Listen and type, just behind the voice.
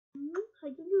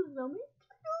zombie.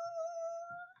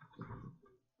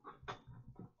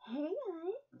 Hey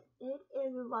guys, it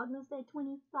is Vlogmas Day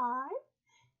 25.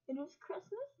 It is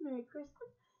Christmas. Merry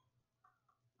Christmas.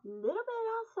 Little bit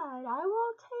outside. I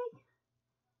will take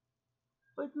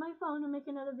with my phone and make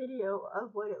another video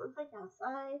of what it looks like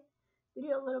outside.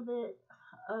 Video a little bit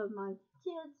of my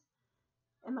kids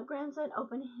and my grandson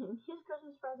opening his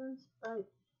Christmas presents, but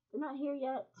they're not here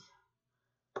yet.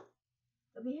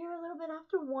 They'll be here a little bit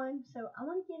after 1, so I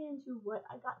want to get into what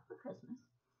I got for Christmas.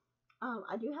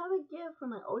 I do have a gift from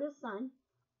my oldest son.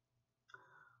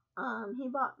 He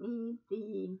bought me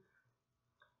the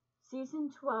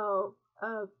season 12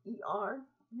 of ER.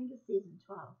 I think it's season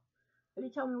 12. But he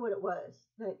told me what it was,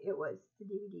 that it was the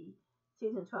DVD,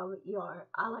 season 12 of ER.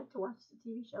 I like to watch the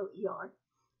TV show ER.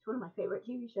 It's one of my favorite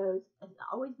TV shows. It's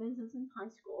always been since in high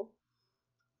school.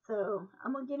 So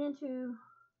I'm going to get into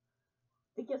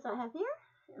the gifts I have here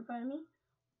in front of me.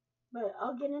 But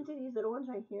I'll get into these little ones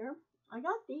right here. I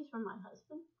got these from my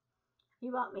husband. He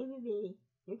bought me the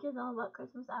Your Kids All About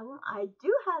Christmas album. I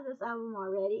do have this album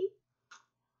already.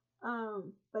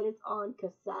 But it's on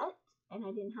cassette. And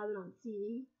I didn't have it on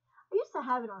CD. I used to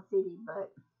have it on CD,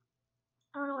 but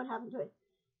I don't know what happened to it.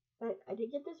 But I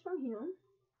did get this from him.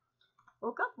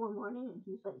 Woke up one morning and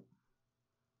he's like,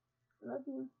 I love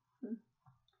you.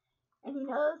 And he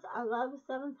knows I love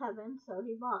Seventh Heaven, so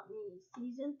he bought me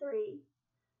season 3,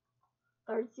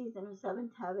 third season of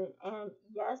Seventh Heaven. And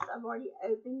yes, I've already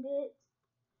opened it.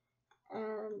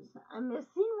 And I'm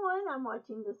missing one. I'm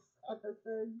watching this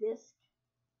episode, disc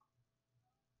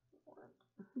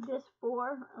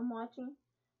 4 I'm watching.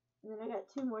 And then I got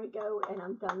 2 more to go and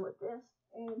I'm done with this.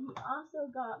 And he also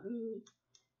got me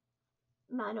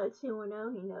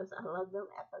 90210. He knows I love them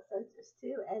episodes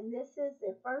too. And this is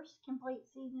the first complete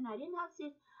season. I didn't have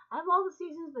season. I have all the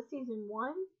seasons, but season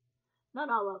 1, not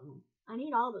all of them. I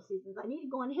need all the seasons. I need to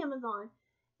go on Amazon,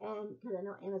 and because I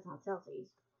know Amazon sells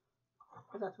these,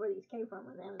 because that's where these came from,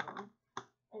 with Amazon,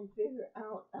 and figure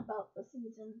out about the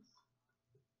seasons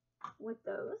with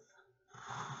those.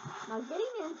 Now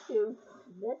getting into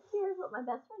this here is what my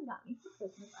best friend got me for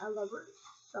Christmas. I love her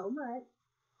so much.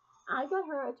 I got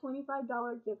her a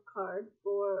 $25 gift card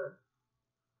for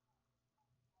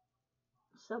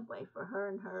Subway for her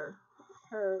and her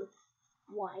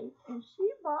wife, and she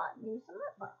bought me some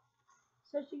lip balm.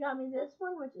 So she got me this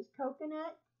one, which is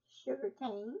coconut sugar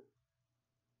cane.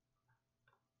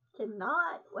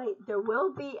 Cannot wait. There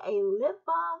will be a lip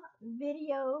balm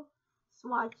video,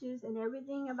 swatches, and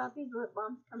everything about these lip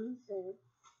balms coming soon.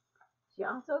 She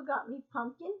also got me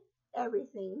pumpkin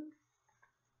everything.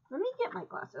 Let me get my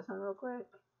glasses on real quick.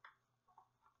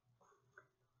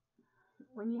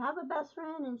 When you have a best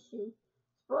friend and she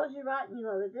spoils you right and you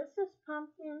love it. This is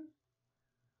pumpkin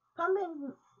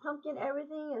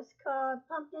everything is called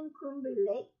pumpkin creme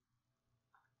brulee.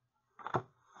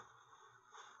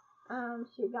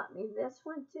 She got me this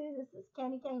one too. This is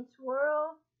candy cane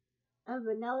swirl and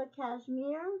vanilla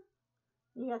cashmere.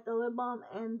 You got the lip balm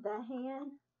and the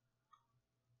hand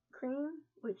cream,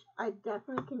 which I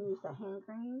definitely can use the hand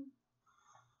cream.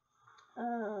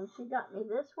 She got me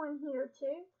this one here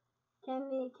too.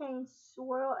 Candy cane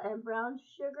swirl and brown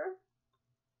sugar.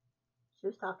 She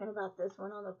was talking about this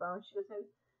one on the phone. She goes,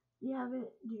 do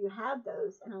you have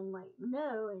those? And I'm like,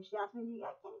 no. And she asked me, do you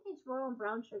got candy cane swirl and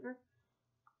brown sugar?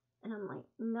 And I'm like,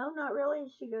 no, not really.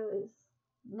 She goes,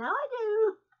 now I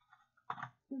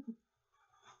do.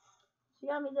 She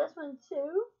got me this one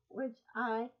too, which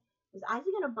I was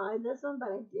actually going to buy this one, but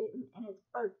I didn't. And it's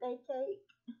birthday cake.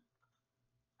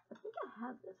 I think I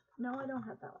have this. No, I don't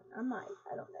have that one. I might.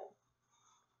 I don't know.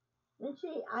 Then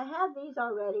I have these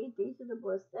already. These are the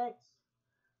Blistex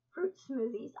fruit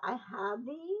smoothies. I have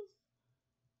these.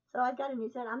 So I got a new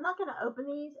set. I'm not going to open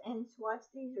these and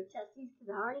swatch these or test these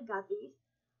because I already got these.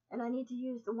 And I need to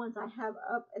use the ones I have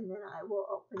up, and then I will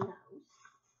open those.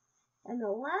 And the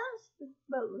last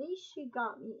but least she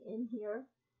got me in here.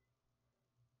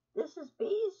 This is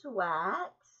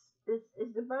beeswax. This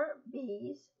is the burnt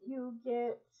bees. You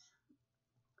get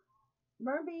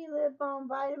burnt bee lip balm,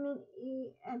 vitamin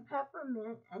E, and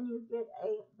peppermint, and you get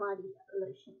a body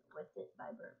lotion with it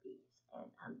by Burnt Bees.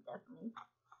 And I'm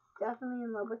definitely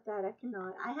in love with that. I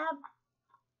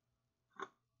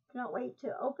cannot wait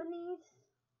to open these.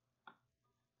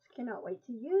 Cannot wait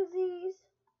to use these.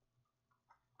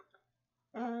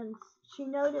 And she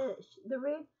knows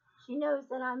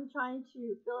that I'm trying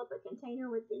to fill up a container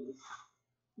with these.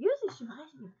 Usually she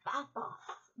buys me bath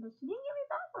bombs, but she didn't give me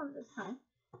bath bombs this time.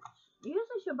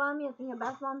 Usually she'll buy me a thing of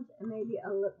bath bombs and maybe a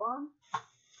lip balm.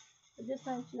 But this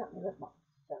time she got me lip balm.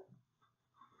 So.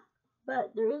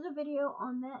 But there is a video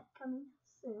on that coming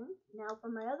soon. Now for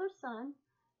my other son,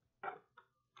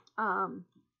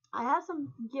 I have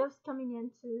some gifts coming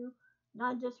in too,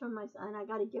 not just from my son. I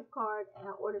got a gift card and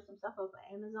I ordered some stuff off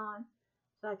of Amazon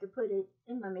so I could put it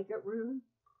in my makeup room.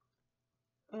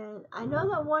 And I know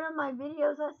that one of my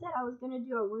videos I said I was going to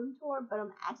do a room tour, but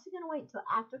I'm actually going to wait until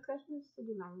after Christmas to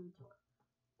do my room tour.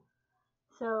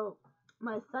 So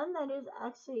my son that is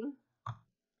actually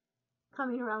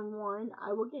coming around 1,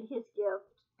 I will get his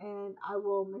gift and I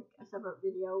will make a separate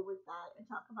video with that and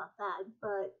talk about that.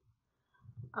 But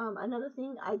another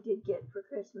thing I did get for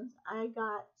Christmas, I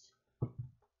got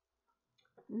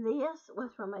this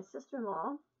was from my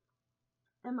sister-in-law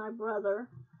and my brother.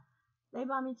 They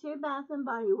bought me 2 Bath and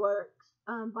Body Works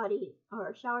body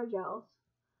or shower gels.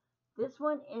 This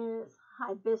one is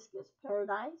Hibiscus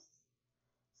Paradise.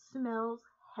 Smells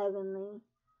heavenly.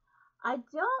 I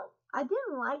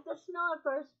didn't like the smell at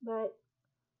first, but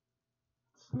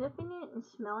sniffing it and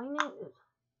smelling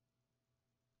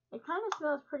it kind of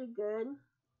smells pretty good.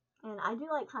 And I do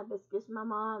like hibiscus. My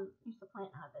mom used to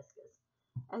plant hibiscus.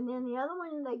 And then the other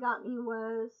one they got me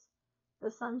was the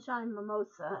Sunshine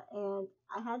Mimosa. And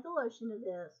I had the lotion of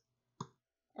this.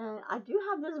 And I do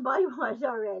have this body wash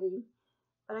already.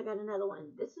 But I got another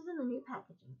one. This is in the new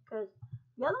packaging. Because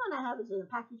the other one I have is in the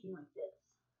packaging like this.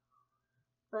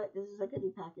 But this is like a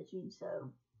new packaging.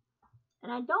 So.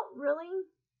 And I don't really.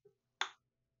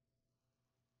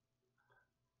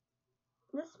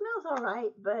 This smells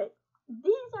alright. But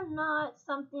these are not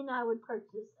something I would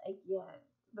purchase again,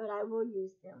 but I will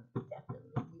use them.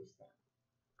 Definitely use them.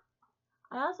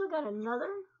 I also got another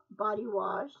body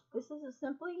wash. This is a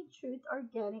Simply Truth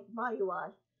Organic body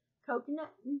wash.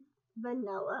 Coconut and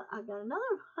vanilla. I got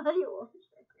another body wash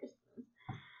for Christmas.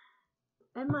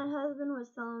 And my husband was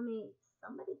telling me,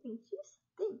 somebody thinks you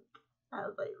stink. I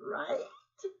was like, right?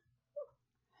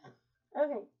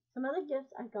 Okay, some other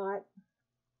gifts I got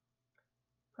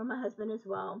from my husband as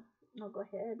well. I'll go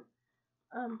ahead.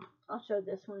 I'll show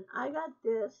this one. I got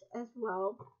this as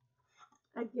well.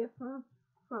 A gift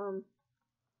from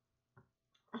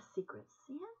a Secret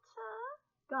Santa.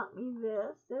 Got me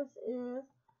this. This is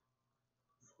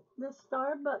the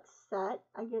Starbucks set.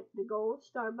 I get the gold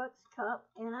Starbucks cup,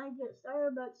 and I get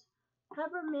Starbucks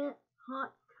peppermint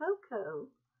hot cocoa.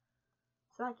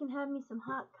 So I can have me some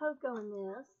hot cocoa in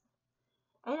this.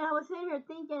 And I was sitting here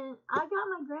thinking, I got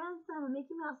my grandson a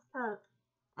Mickey Mouse cup.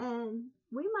 And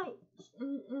we might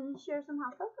share some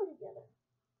hot cocoa together.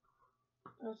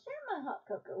 I'll share my hot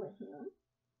cocoa with him.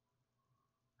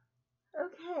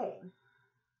 Okay.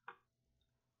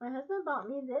 My husband bought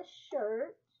me this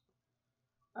shirt.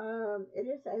 It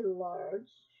is a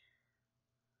large.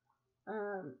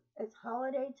 It's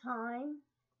holiday time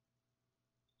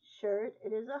shirt.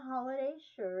 It is a holiday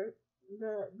shirt.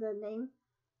 The name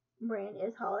brand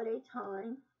is Holiday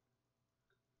Time.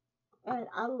 And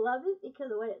I love it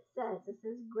because of what it says. It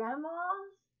says, Grandmas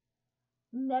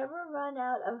never run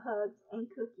out of hugs and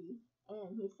cookies.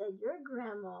 And he said, you're a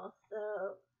grandma.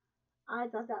 So I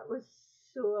thought that was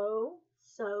so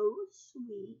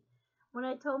sweet. When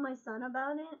I told my son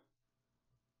about it,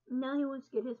 now he wants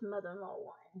to get his mother-in-law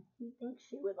one. He thinks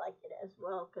she would like it as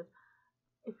well. Because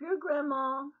if you're a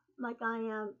grandma like I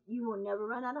am, you will never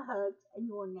run out of hugs and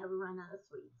you will never run out of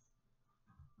sweets.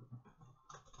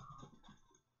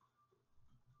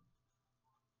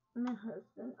 My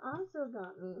husband also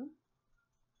got me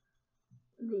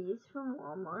these from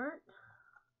Walmart.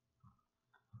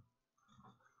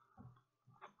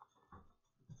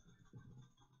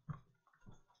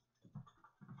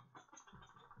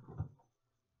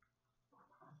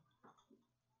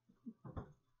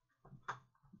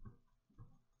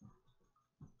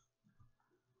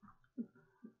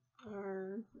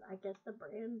 And I guess the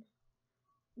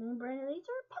main brand of these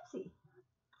are Pepsi.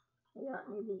 He got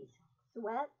me these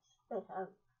sweats that have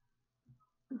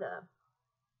the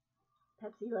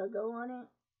Pepsi logo on it.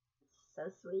 So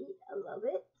sweet. I love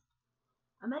it.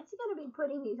 I'm actually going to be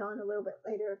putting these on a little bit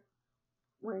later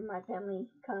when my family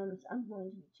comes. I'm going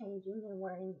to be changing and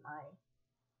wearing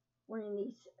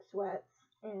these sweats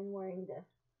and wearing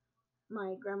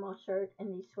my grandma shirt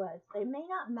and these sweats. They may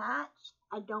not match.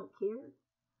 I don't care.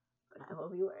 But I will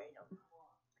be wearing them.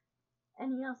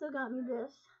 And he also got me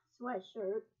this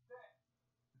sweatshirt.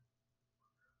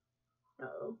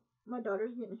 Uh-oh. My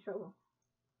daughter's getting in trouble.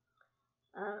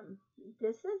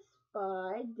 This is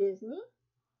by Disney.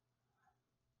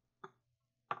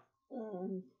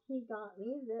 And he got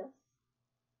me this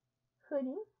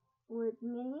hoodie with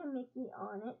Minnie and Mickey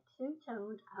on it.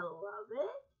 Two-toned. I love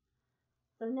it.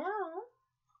 So now,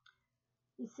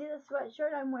 you see the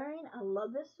sweatshirt I'm wearing? I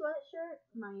love this sweatshirt.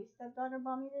 My stepdaughter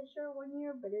bought me this shirt one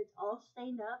year, but it's all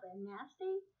stained up and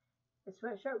nasty. The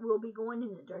sweatshirt will be going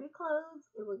in the dirty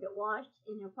clothes. It will get washed,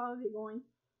 and it'll probably be going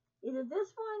either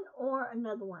this one or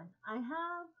another one. I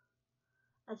have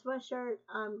a sweatshirt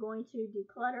I'm going to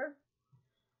declutter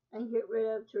and get rid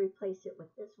of to replace it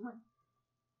with this one.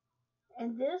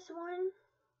 And this one,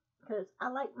 because I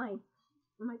like my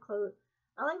clothes,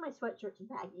 I like my sweatshirts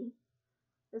baggy.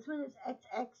 This one is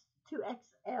XX to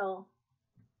XL,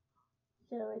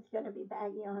 so it's going to be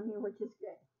baggy on me, which is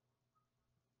good.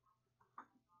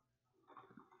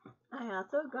 I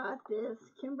also got this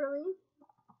Kimberly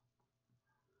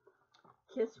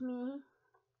Kiss Me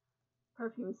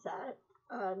perfume set.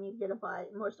 You get a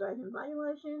moisturizing body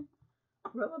lotion,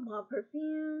 Rollerball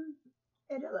perfume,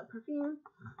 Edela perfume,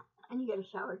 and you get a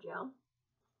shower gel.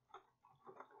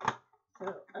 So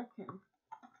I can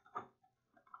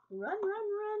run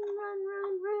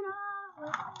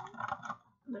off.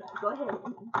 I'm gonna go ahead and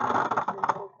open it.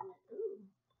 Ooh,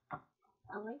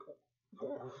 I like this.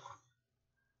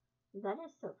 That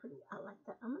is so pretty. I like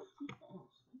that. I'm gonna keep that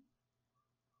actually.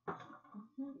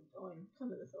 I'm throwing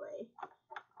some of this away,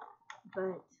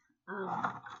 but I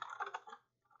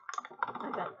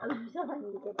got other stuff I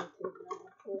need to get into, and I'm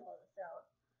gonna pull all this out.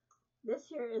 This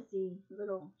here is the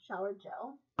little shower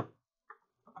gel,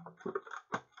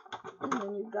 and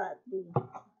then you've got the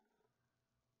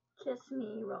Kiss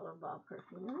Me Rollerball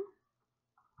perfume.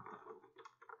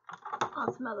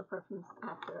 I'll smell the perfumes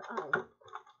after I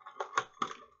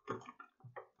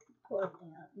pour it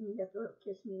down. And you got the little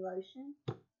Kiss Me lotion.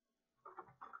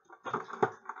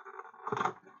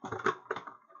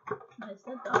 My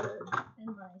stepdaughter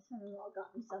and my son-in-law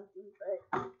got me something, but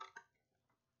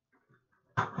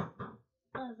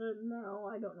I said, no,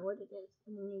 I don't know what it is.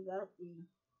 And then you got the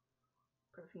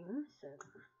perfume, so.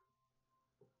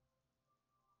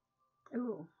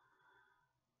 Ooh.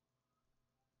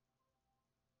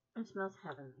 It smells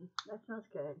heavenly. That smells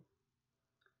good.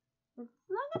 It's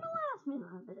not going to last me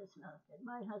long, but it smells good.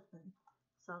 My husband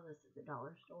saw this at the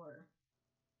dollar store,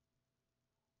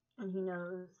 and he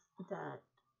knows that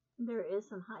there is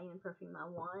some high-end perfume I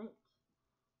want,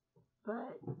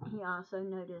 but he also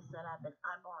noticed that I've been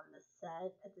eyeballing the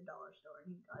set at the dollar store,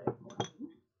 and he got it for me.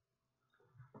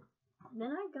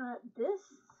 Then I got this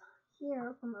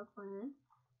here from a friend.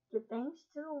 Give thanks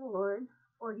to the Lord,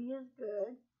 for he is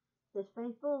good. His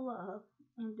faithful love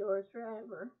endures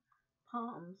forever.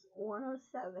 Psalms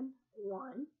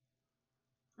 107:1.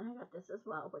 And I got this as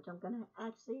well, which I'm going to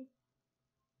actually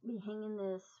be hanging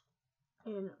this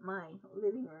in my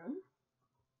living room.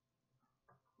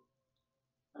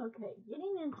 Okay,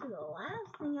 getting into the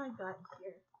last thing I got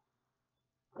here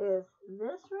is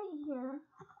this right here.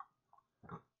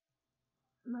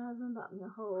 My husband bought me a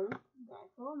whole bag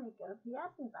full of makeup. He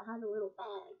asked me if I had a little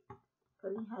bag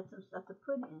because he had some stuff to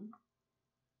put in.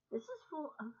 This is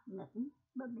full of nothing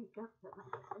but makeup that my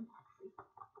husband actually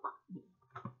bought me.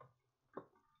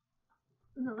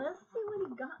 Now let's see what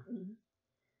he got me.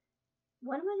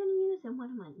 What am I going to use and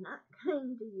what am I not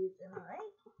going to use? Am I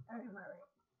right? Or am I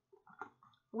right?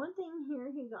 One thing here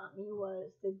he got me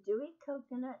was the Dewy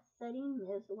Coconut Setting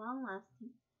Mist, Long Lasting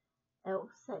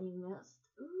Elf Setting Mist.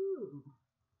 Ooh.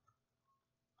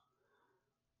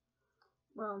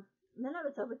 Well, none of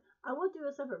it's over. I will do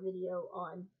a separate video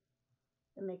on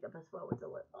the makeup as well with the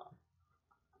lip balm.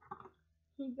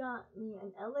 He got me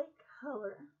an LA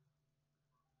Color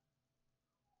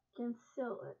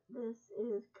Concealer. This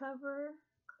is Cover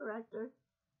Corrector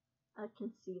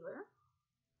Concealer.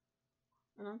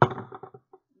 And I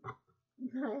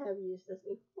have used this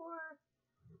before,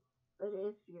 but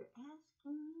if you're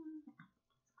asking me,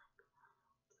 I think it's might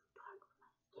be too dark for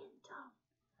my skin tone.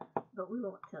 But we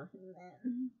won't tell him that.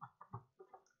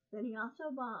 Then he also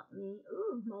bought me,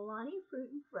 Milani Fruit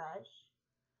and Fresh.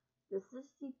 This is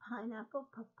the Pineapple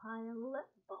Papaya Lip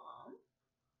Balm.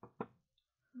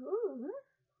 Ooh.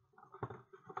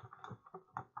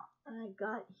 I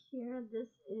got here, this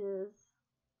is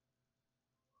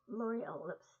L'Oreal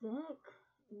lipstick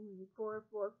in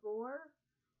 444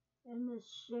 in this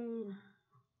shade,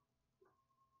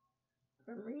 if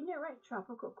I'm reading it right,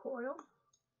 Tropical Coral.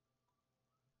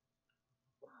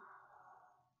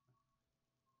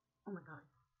 Oh my god,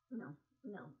 no.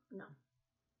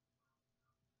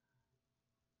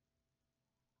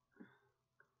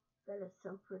 That is so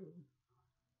pretty.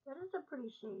 That is a pretty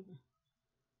shade.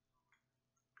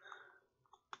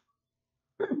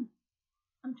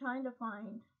 I'm trying to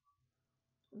find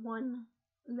one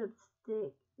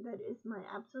lipstick that is my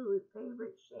absolute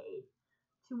favorite shade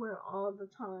to wear all the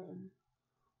time.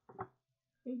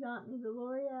 He got me the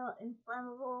L'Oreal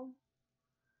Inflammable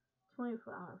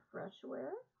 24-Hour Fresh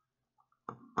Wear.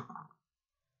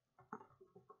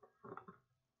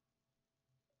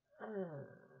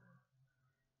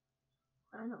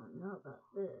 I don't know about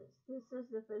this. This is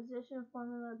the Physician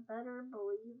Formula Better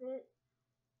Believe It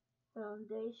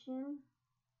Foundation.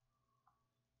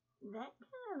 That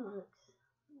kind of looks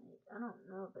like, I don't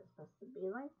know if it's supposed to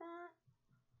be like that,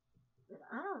 but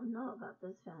I don't know about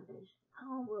this foundation.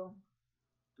 Oh, well,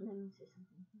 let me see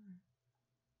something here.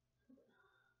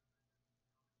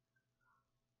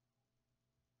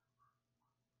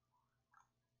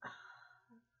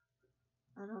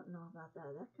 I don't know about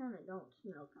that. That kind of don't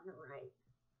smell kind of right.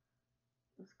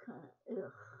 It's kind of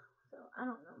ugh. So I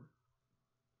don't know.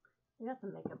 I got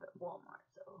the makeup at Walmart,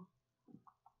 so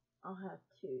I'll have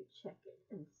to check it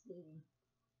and see.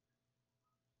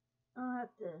 I'll have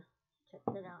to check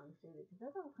it out and see because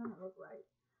that don't kind of look right.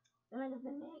 Then I got the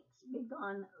NYX Be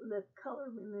Gone Lip Color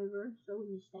Remover, so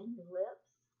when you stain your lips.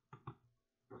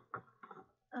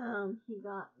 He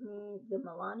got me the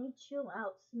Milani Chill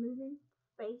Out Smoothing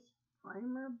Face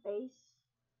Primer Base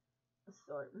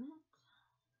Assortment.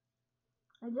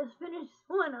 I just finished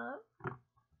one up.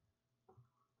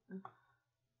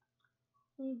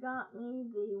 He got me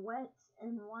the Wet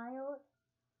and Wild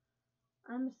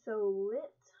I'm So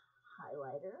Lit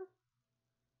highlighter.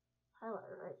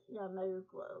 Highlighter, right? Yeah, Mega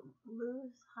Glow.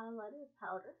 Loose highlighter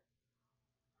powder.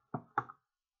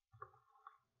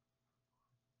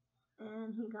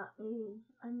 And he got me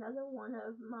another one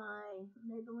of my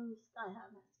Maybelline Sky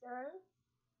High mascara.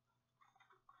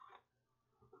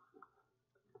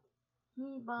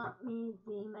 He bought me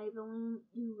the Maybelline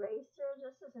eraser.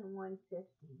 This is in 150.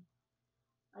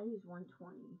 I use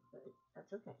 120, but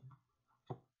that's okay.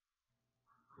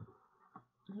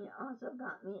 He also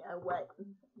got me a Wet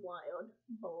n Wild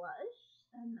blush,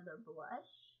 another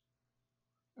blush.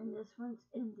 And this one's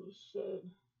in the shade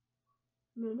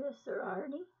Nuda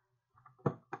Society,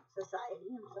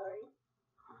 I'm sorry.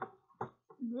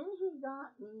 Then he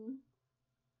got me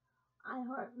I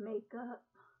Heart Makeup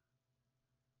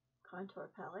contour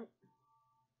palette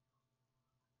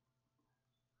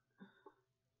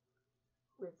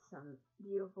with some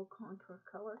beautiful contour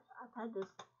colors.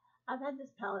 I've had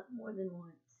this palette more than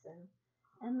once. So.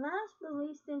 And last but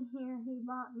least in here, he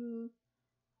bought me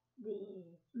the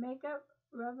Makeup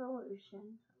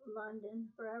Revolution London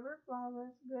Forever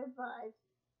Flawless Good Vibes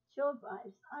Chill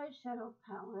Vibes eyeshadow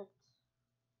palette.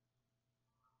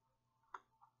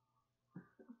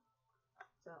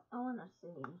 So I want to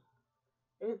see.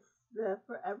 It's the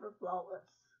Forever Flawless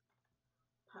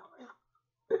palette.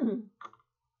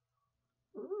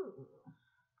 Ooh.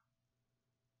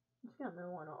 It's got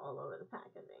marijuana all over the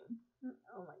packaging.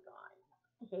 Oh my god.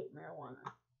 I hate marijuana.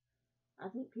 I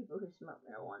think people who smoke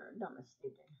marijuana are dumb and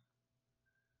stupid.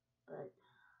 But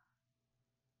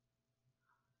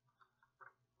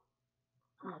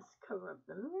let's cover up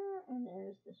the mirror, and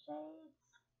there's the shades.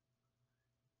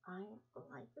 I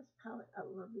like this palette. I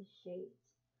love these shades.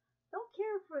 Don't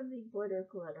care for the glitter,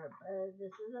 but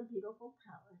this is a beautiful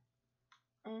palette.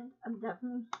 And I'm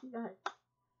definitely got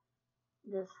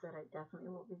this that I definitely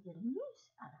will be getting use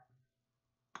out of.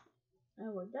 I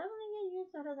will definitely get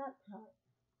use out of that palette.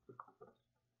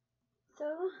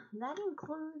 So that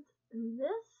includes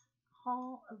this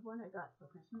haul of what I got for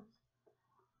Christmas.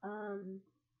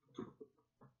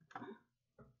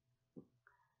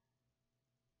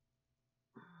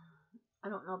 I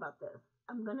don't know about this.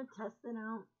 I'm gonna test it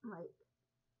out, like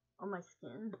on my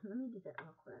skin. Let me do that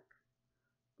real quick.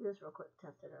 Do this real quick.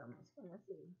 Test it out on my skin. Let's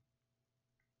see.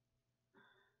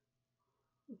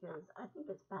 Because I think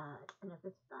it's bad, and if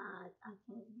it's bad, I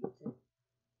can't use it.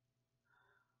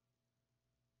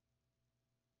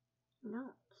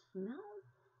 No, smell.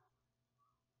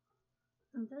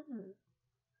 It doesn't.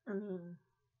 I mean,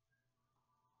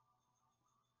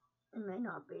 it may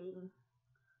not be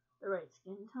the right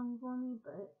skin tone for me,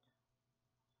 but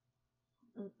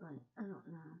I don't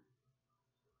know.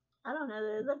 I don't know.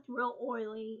 It looked real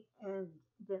oily and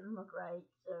didn't look right.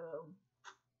 So,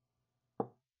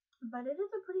 but it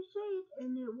is a pretty shade,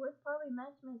 and it would probably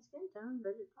match my skin tone.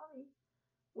 But it probably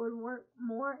would work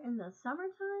more in the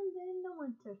summertime than the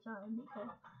winter time because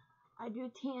I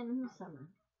do tan in the summer.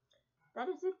 That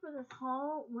is it for this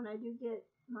haul. When I do get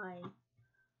my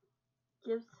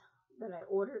gifts that I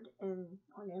ordered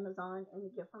on Amazon and the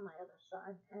gift from my other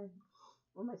son, and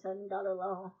when my son and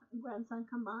daughter-in-law and grandson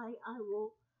come by, I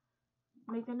will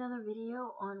make another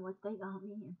video on what they got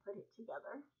me and put it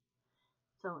together.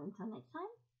 So until next time,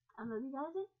 I love you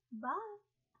guys. Bye.